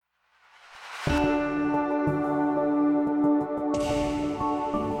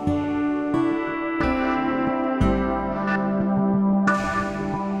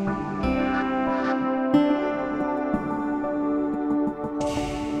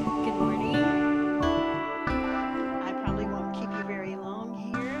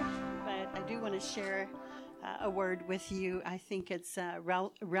word with you. I think it's a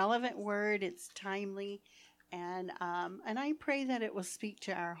relevant word. It's timely, and I pray that it will speak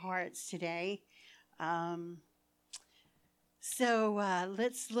to our hearts today.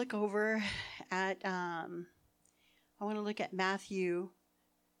 Let's look over at. I want to look at Matthew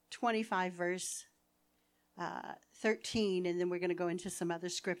 25, verse 13, and then we're going to go into some other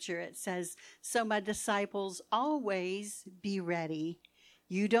scripture. It says, "So my disciples, always be ready.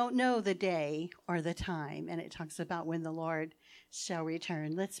 You don't know the day or the time." And it talks about when the Lord shall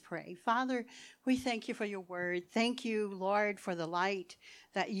return. Let's pray. Father, we thank you for your word. Thank you, Lord, for the light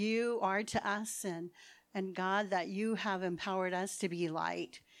that you are to us, and God, that you have empowered us to be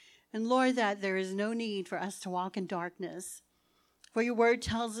light. And Lord, that there is no need for us to walk in darkness. For your word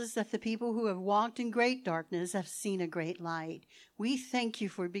tells us that the people who have walked in great darkness have seen a great light. We thank you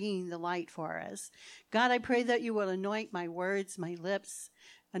for being the light for us. God, I pray that you will anoint my words, my lips,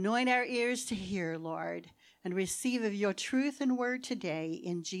 anoint our ears to hear, Lord, and receive of your truth and word today.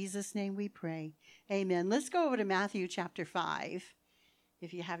 In Jesus' name we pray. Amen. Let's go over to Matthew chapter 5.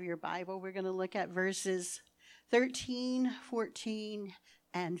 If you have your Bible, we're going to look at verses 13, 14,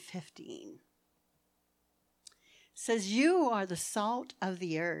 and 15. It says, "You are the salt of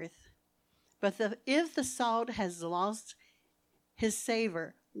the earth, but if the salt has lost his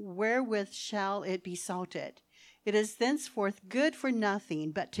savor, wherewith shall it be salted? It is thenceforth good for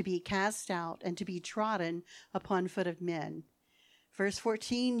nothing but to be cast out and to be trodden upon foot of men." Verse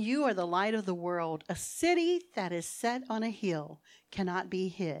 14, "You are the light of the world. A city that is set on a hill cannot be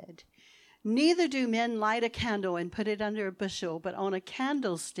hid. Neither do men light a candle and put it under a bushel, but on a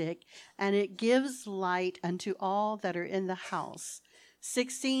candlestick, and it gives light unto all that are in the house.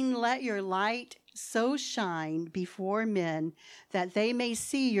 16, let your light so shine before men that they may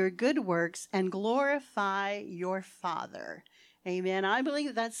see your good works and glorify your Father." Amen. I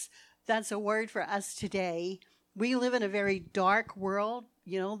believe that's a word for us today. We live in a very dark world.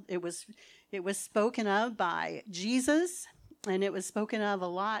 You know, it was spoken of by Jesus. And it was spoken of a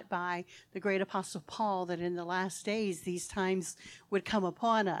lot by the great apostle Paul, that in the last days these times would come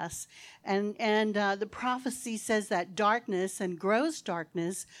upon us. And the prophecy says that darkness and gross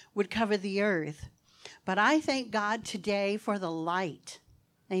darkness would cover the earth. But I thank God today for the light.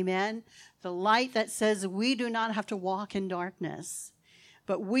 Amen. The light that says we do not have to walk in darkness,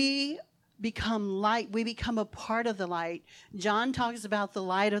 but we become light. We become a part of the light. John talks about the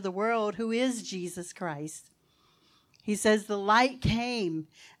light of the world, who is Jesus Christ. He says the light came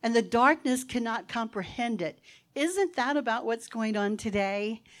and the darkness cannot comprehend it. Isn't that about what's going on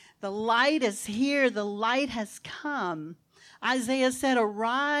today? The light is here. The light has come. Isaiah said,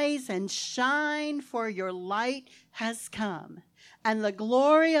 "Arise and shine, for your light has come, and the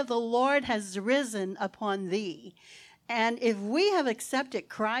glory of the Lord has risen upon thee." And if we have accepted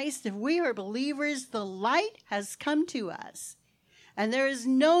Christ, if we are believers, the light has come to us. And there is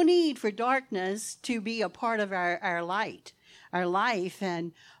no need for darkness to be a part of our light, our life.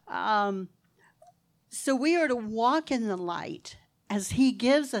 And so we are to walk in the light as he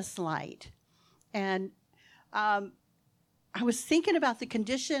gives us light. And I was thinking about the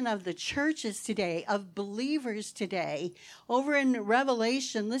condition of the churches today, of believers today. Over in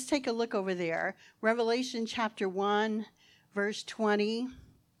Revelation, let's take a look over there. Revelation chapter 1, verse 20.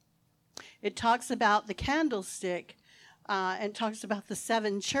 It talks about the candlestick. And talks about the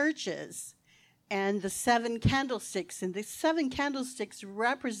 7 churches and the 7 candlesticks. And the 7 candlesticks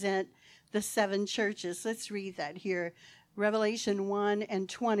represent the 7 churches. Let's read that here. Revelation 1 and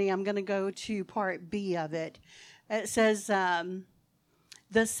 20. I'm going to go to part B of it. It says,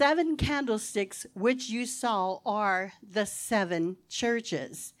 "The 7 candlesticks which you saw are the 7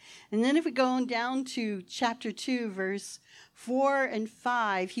 churches." And then if we go on down to chapter 2, verse 4 and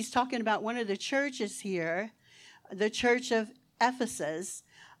 5, he's talking about one of the churches here, the church of Ephesus.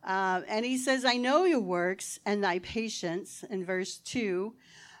 And he says, "I know your works and thy patience," in verse 2.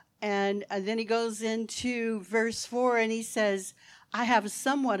 And then he goes into verse 4 and he says, "I have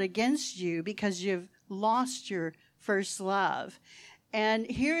somewhat against you because you've lost your first love." And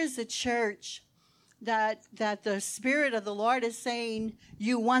here is a church that the Spirit of the Lord is saying,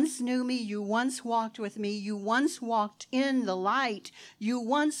 you once knew me, you once walked with me, you once walked in the light, you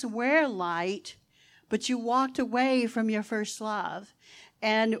once were light, but you walked away from your first love.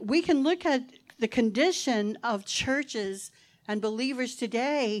 And we can look at the condition of churches and believers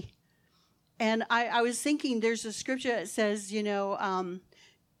today. And I was thinking, there's a scripture that says,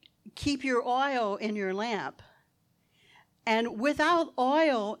 keep your oil in your lamp. And without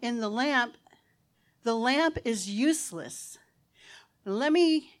oil in the lamp is useless. Let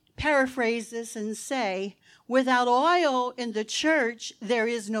me paraphrase this and say, without oil in the church, there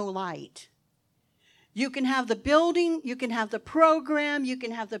is no light. You can have the building, you can have the program, you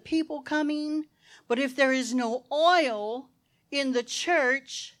can have the people coming, but if there is no oil in the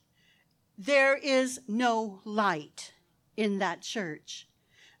church, there is no light in that church.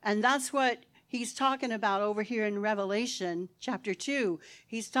 And that's what he's talking about over here in Revelation chapter 2.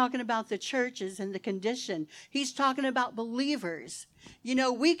 He's talking about the churches and the condition. He's talking about believers. You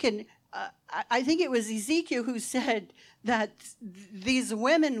know, we can, I think it was Ezekiel who said that these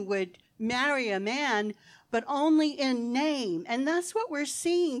women would marry a man, but only in name. And that's what we're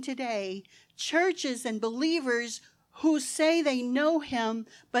seeing today. Churches and believers who say they know him,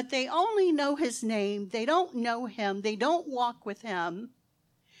 but they only know his name. They don't know him. They don't walk with him.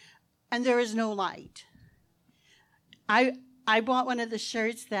 And there is no light. I bought one of the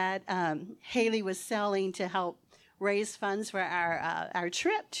shirts that Haley was selling to help raise funds for our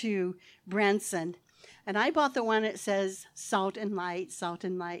trip to Branson. And I bought the one that says salt and light, salt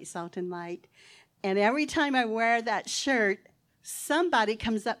and light, salt and light. And every time I wear that shirt, somebody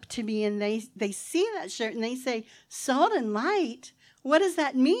comes up to me and they see that shirt and they say, salt and light? What does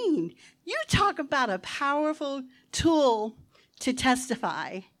that mean? You talk about a powerful tool to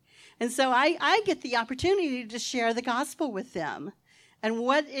testify. And so I get the opportunity to share the gospel with them and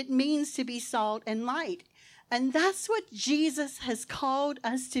what it means to be salt and light. And that's what Jesus has called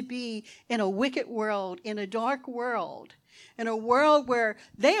us to be in a wicked world, in a dark world, in a world where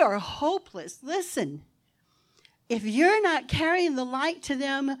they are hopeless. Listen, if you're not carrying the light to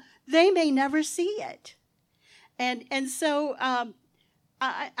them, they may never see it. And so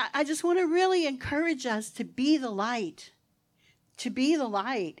I just want to really encourage us to be the light,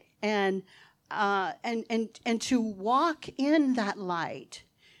 and to walk in that light.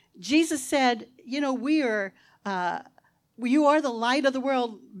 Jesus said, you know, you are the light of the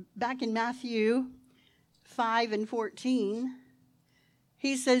world. Back in Matthew 5:14,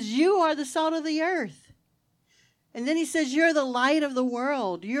 he says, you are the salt of the earth. And then he says, you're the light of the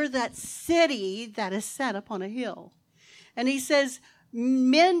world. You're that city that is set upon a hill. And he says,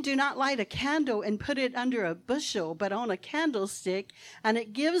 men do not light a candle and put it under a bushel, but on a candlestick, and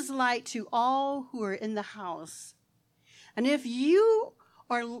it gives light to all who are in the house. And if you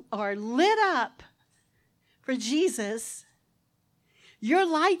are lit up for Jesus, your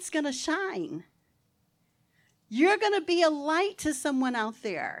light's going to shine. You're going to be a light to someone out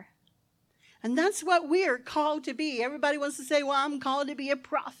there. And that's what we are called to be. Everybody wants to say, well, I'm called to be a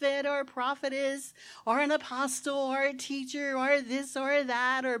prophet or a prophetess or an apostle or a teacher or this or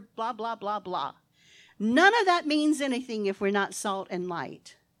that or blah, blah, blah, blah. None of that means anything if we're not salt and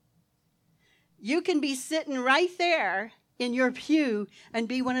light. You can be sitting right there in your pew and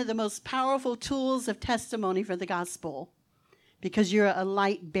be one of the most powerful tools of testimony for the gospel because you're a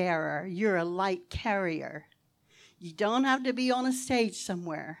light bearer. You're a light carrier. You don't have to be on a stage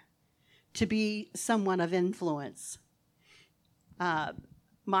somewhere to be someone of influence.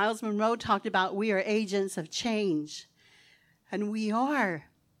 Miles Monroe talked about we are agents of change. And we are.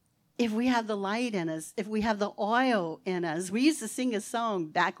 If we have the light in us, if we have the oil in us. We used to sing a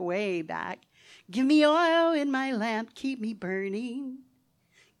song way back. Give me oil in my lamp, keep me burning.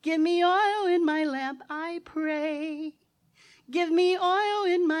 Give me oil in my lamp, I pray. Give me oil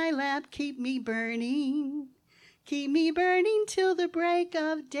in my lamp, keep me burning. Keep me burning till the break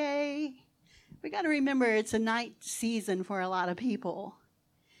of day. We got to remember it's a night season for a lot of people.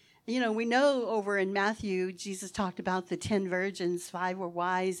 You know, we know over in Matthew, Jesus talked about the 10 virgins, 5 were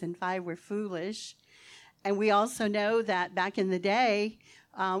wise and 5 were foolish. And we also know that back in the day,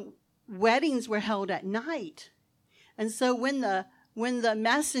 weddings were held at night. And so when the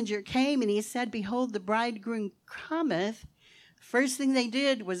messenger came and he said, behold, the bridegroom cometh, first thing they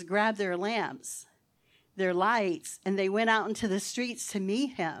did was grab their lamps, their lights, and they went out into the streets to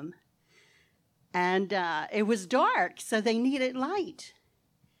meet him. And it was dark, so they needed light.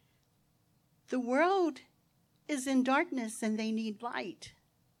 The world is in darkness, and they need light.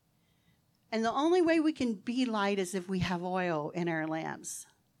 And the only way we can be light is if we have oil in our lamps.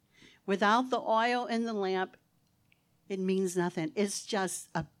 Without the oil in the lamp, it means nothing. It's just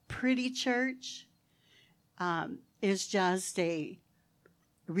a pretty church. It's just a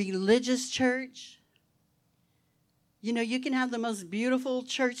religious church. You know, you can have the most beautiful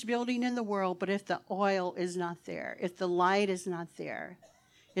church building in the world, but if the oil is not there, if the light is not there,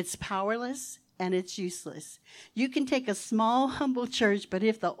 it's powerless and it's useless. You can take a small, humble church, but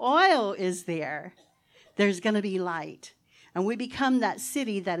if the oil is there, there's going to be light. And we become that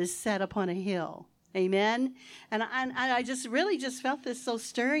city that is set upon a hill. Amen? And I just really just felt this so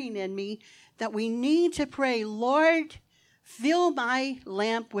stirring in me that we need to pray, Lord, fill my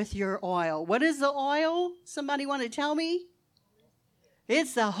lamp with your oil. What is the oil? Somebody want to tell me?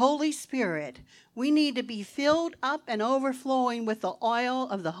 It's the Holy Spirit. We need to be filled up and overflowing with the oil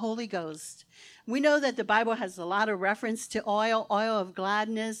of the Holy Ghost. We know that the Bible has a lot of reference to oil of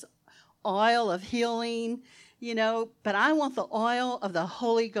gladness, oil of healing, but I want the oil of the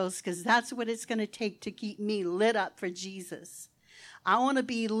Holy Ghost because that's what it's going to take to keep me lit up for Jesus. I want to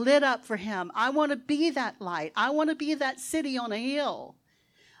be lit up for him. I want to be that light. I want to be that city on a hill.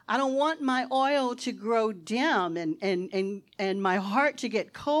 I don't want my oil to grow dim and my heart to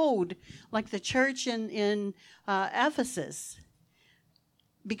get cold like the church in Ephesus.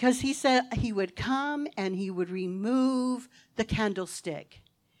 Because he said he would come and he would remove the candlestick.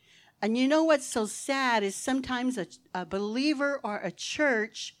 And you know what's so sad is sometimes a believer or a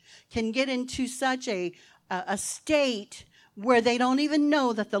church can get into such a state where they don't even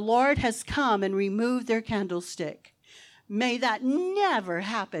know that the Lord has come and removed their candlestick. May that never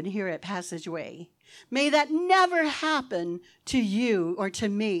happen here at Passageway. May that never happen to you or to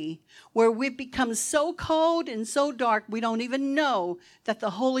me, where we've become so cold and so dark we don't even know that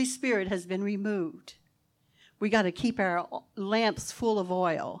the Holy Spirit has been removed. We got to keep our lamps full of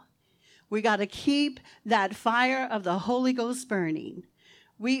oil. We got to keep that fire of the Holy Ghost burning.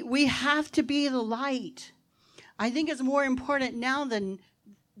 We have to be the light. I think it's more important now than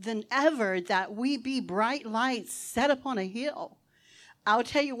ever that we be bright lights set upon a hill. I'll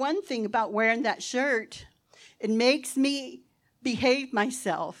tell you one thing about wearing that shirt. It makes me behave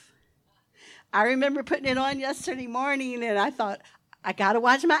myself. I remember putting it on yesterday morning, and I thought, I got to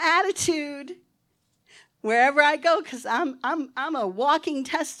watch my attitude wherever I go, because I'm a walking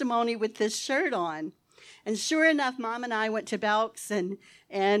testimony with this shirt on. And sure enough, Mom and I went to Belk's, and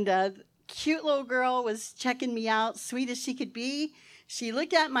cute little girl was checking me out, sweet as she could be. She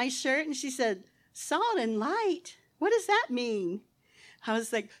looked at my shirt and she said, "Salt and light, what does that mean?" I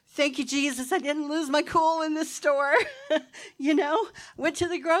was like, thank you, Jesus, I didn't lose my cool in the store. Went to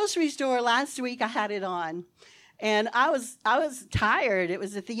the grocery store last week, I had it on. And I was tired. It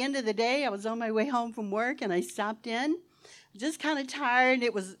was at the end of the day. I was on my way home from work and I stopped in, just kind of tired.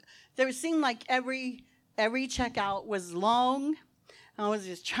 There seemed like every checkout was long. I was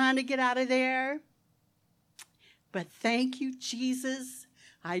just trying to get out of there. But thank you, Jesus.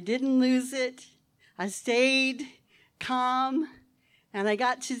 I didn't lose it. I stayed calm. And I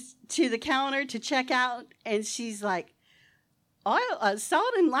got to the counter to check out, and she's like, oil,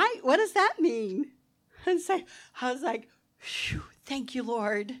 salt and light, what does that mean? And so I was like, phew, thank you,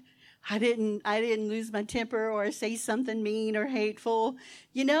 Lord. I didn't lose my temper or say something mean or hateful,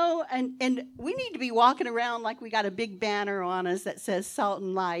 and we need to be walking around like we got a big banner on us that says salt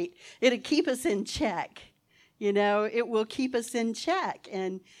and light. It'll keep us in check. It will keep us in check.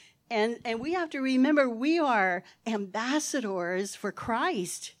 And we have to remember we are ambassadors for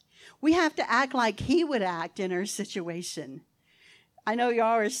Christ. We have to act like he would act in our situation. I know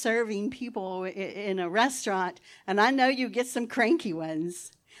y'all are serving people in a restaurant, and I know you get some cranky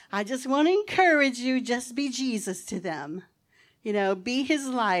ones. I just want to encourage you, just be Jesus to them. Be his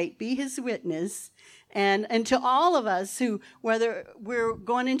light, be his witness. And to all of us who, whether we're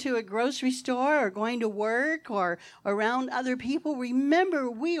going into a grocery store or going to work or around other people,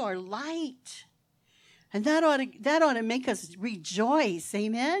 remember we are light. And that ought to make us rejoice.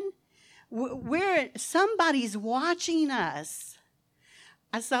 Amen? Somebody's watching us.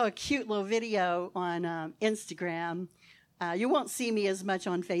 I saw a cute little video on Instagram. You won't see me as much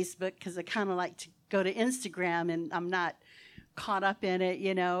on Facebook because I kind of like to go to Instagram and I'm not caught up in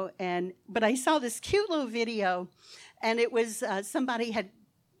it, but I saw this cute little video, and it was somebody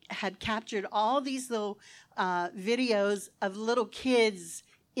had captured all these little videos of little kids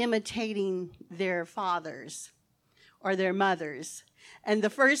imitating their fathers or their mothers. And the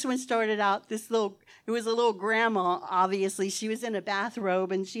first one started out, it was a little grandma, obviously. She was in a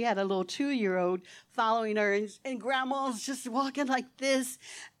bathrobe, and she had a little 2-year-old following her, and grandma's just walking like this,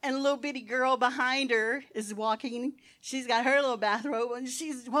 and a little bitty girl behind her is walking. She's got her little bathrobe, and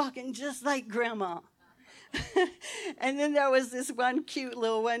she's walking just like grandma. And then there was this one cute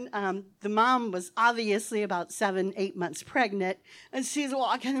little one. The mom was obviously about 7-8 months pregnant, and she's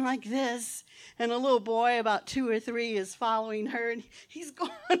walking like this. And a little boy about 2 or 3 is following her, and he's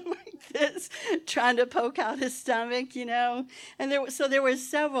going like this, trying to poke out his stomach, And there were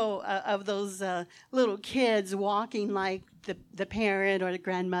several of those little kids walking like the parent or the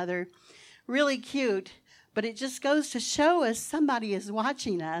grandmother. Really cute. But it just goes to show us somebody is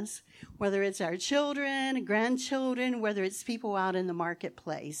watching us, whether it's our children, grandchildren, whether it's people out in the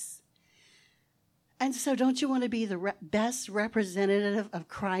marketplace. And so don't you want to be the best representative of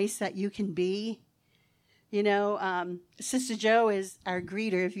Christ that you can be? You know, Sister Joe is our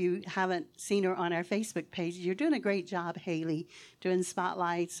greeter. If you haven't seen her on our Facebook page, you're doing a great job, Haley, doing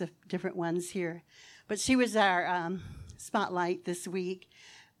spotlights of different ones here. But she was our spotlight this week.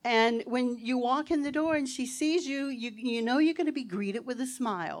 And when you walk in the door and she sees you, you know you're going to be greeted with a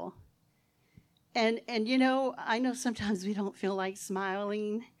smile. And you know, I know sometimes we don't feel like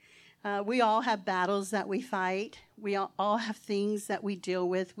smiling. We all have battles that we fight. We all have things that we deal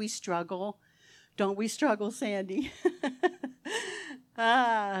with. We struggle. Don't we struggle, Sandy?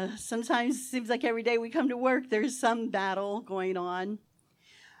 Sometimes it seems like every day we come to work, there's some battle going on.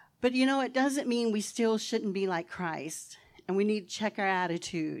 But, you know, it doesn't mean we still shouldn't be like Christ. And we need to check our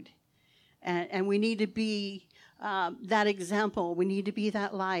attitude. And we need to be that example. We need to be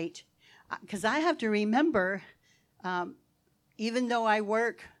that light. Because I have to remember, even though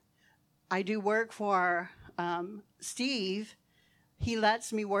I do work for Steve, he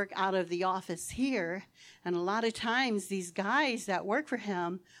lets me work out of the office here. And a lot of times these guys that work for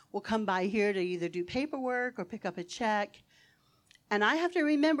him will come by here to either do paperwork or pick up a check. And I have to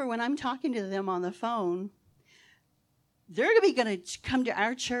remember when I'm talking to them on the phone, they're going to come to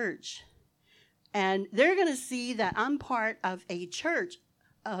our church. And they're going to see that I'm part of a church,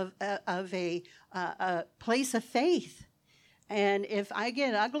 of a place of faith. And if I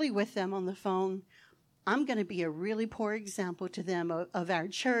get ugly with them on the phone, I'm going to be a really poor example to them of our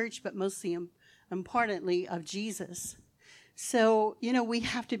church, but mostly importantly of Jesus. So, you know, we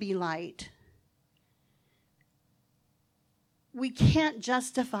have to be light. We can't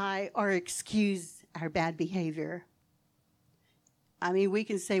justify or excuse our bad behavior. I mean, we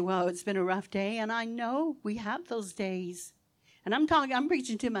can say, well, it's been a rough day, and I know we have those days. And I'm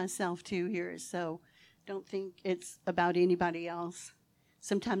preaching to myself too here, so don't think it's about anybody else.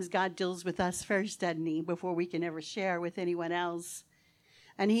 Sometimes God deals with us first, doesn't he, before we can ever share with anyone else.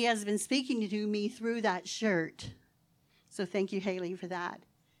 And he has been speaking to me through that shirt. So thank you, Haley, for that.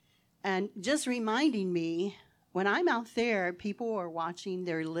 And just reminding me, when I'm out there, people are watching,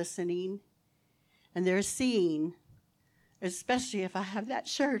 they're listening, and they're seeing, especially if I have that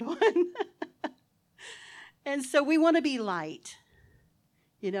shirt on. And so we want to be light,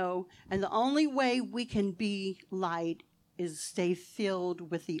 you know, and the only way we can be light is stay filled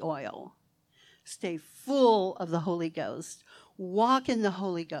with the oil. Stay full of the Holy Ghost. Walk in the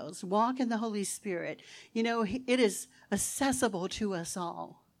Holy Ghost. Walk in the Holy Spirit. You know, it is accessible to us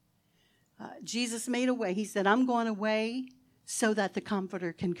all. Jesus made a way. He said, I'm going away so that the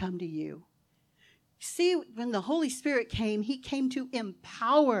Comforter can come to you. See, when the Holy Spirit came, he came to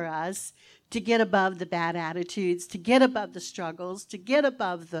empower us to get above the bad attitudes, to get above the struggles, to get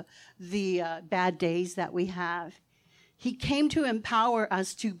above the bad days that we have. He came to empower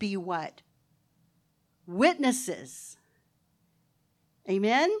us to be what? Witnesses.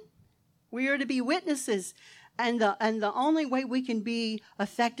 Amen? We are to be witnesses. And the only way we can be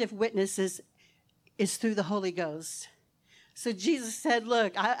effective witnesses is through the Holy Ghost. So Jesus said,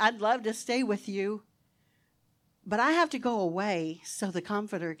 look, I'd love to stay with you, but I have to go away so the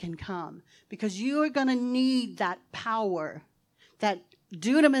Comforter can come. Because you are going to need that power, that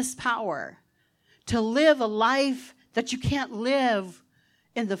dunamis power, to live a life that you can't live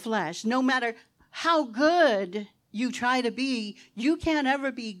in the flesh. No matter how good you try to be, you can't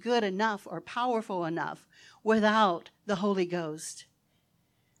ever be good enough or powerful enough without the Holy Ghost.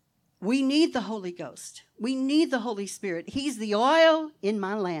 We need the Holy Ghost. We need the Holy Spirit. He's the oil in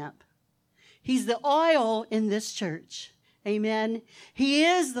my lamp. He's the oil in this church. Amen. He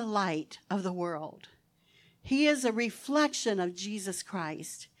is the light of the world. He is a reflection of Jesus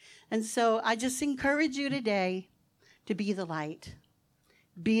Christ. And so I just encourage you today to be the light.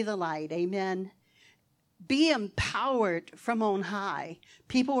 Be the light. Amen. Be empowered from on high.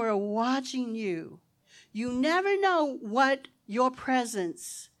 People are watching you. You never know what your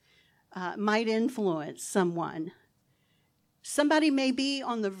presence might influence someone. Somebody may be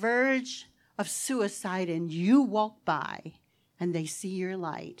on the verge of suicide and you walk by and they see your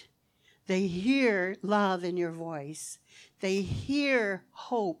light. They hear love in your voice. They hear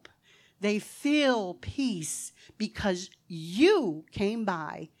hope. They feel peace because you came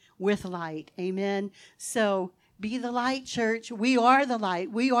by with light. Amen. So be the light, church. We are the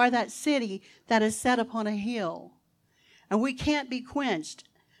light. We are that city that is set upon a hill. And we can't be quenched.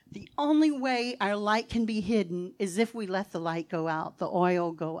 The only way our light can be hidden is if we let the light go out, the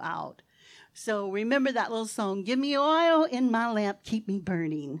oil go out. So remember that little song, give me oil in my lamp, keep me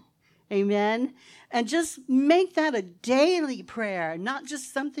burning. Amen. And just make that a daily prayer, not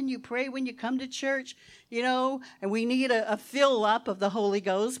just something you pray when you come to church, you know, and we need a fill up of the Holy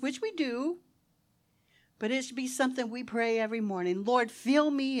Ghost, which we do. But it should be something we pray every morning. Lord,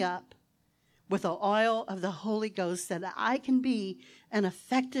 fill me up with the oil of the Holy Ghost so that I can be an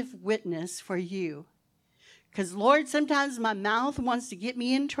effective witness for you. Because, Lord, sometimes my mouth wants to get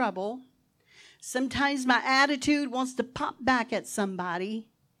me in trouble. Sometimes my attitude wants to pop back at somebody.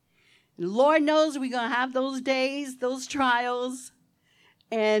 And Lord knows we're going to have those days, those trials.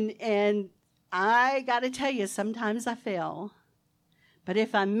 And I got to tell you, sometimes I fail. But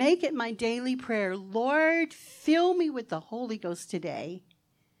if I make it my daily prayer, Lord, fill me with the Holy Ghost today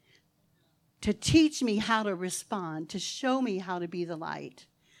to teach me how to respond, to show me how to be the light.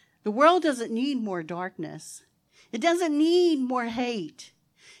 The world doesn't need more darkness. It doesn't need more hate.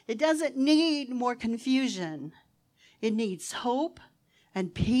 It doesn't need more confusion. It needs hope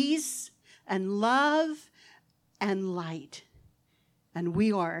and peace and love and light. And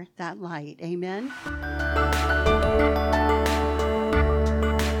we are that light. Amen.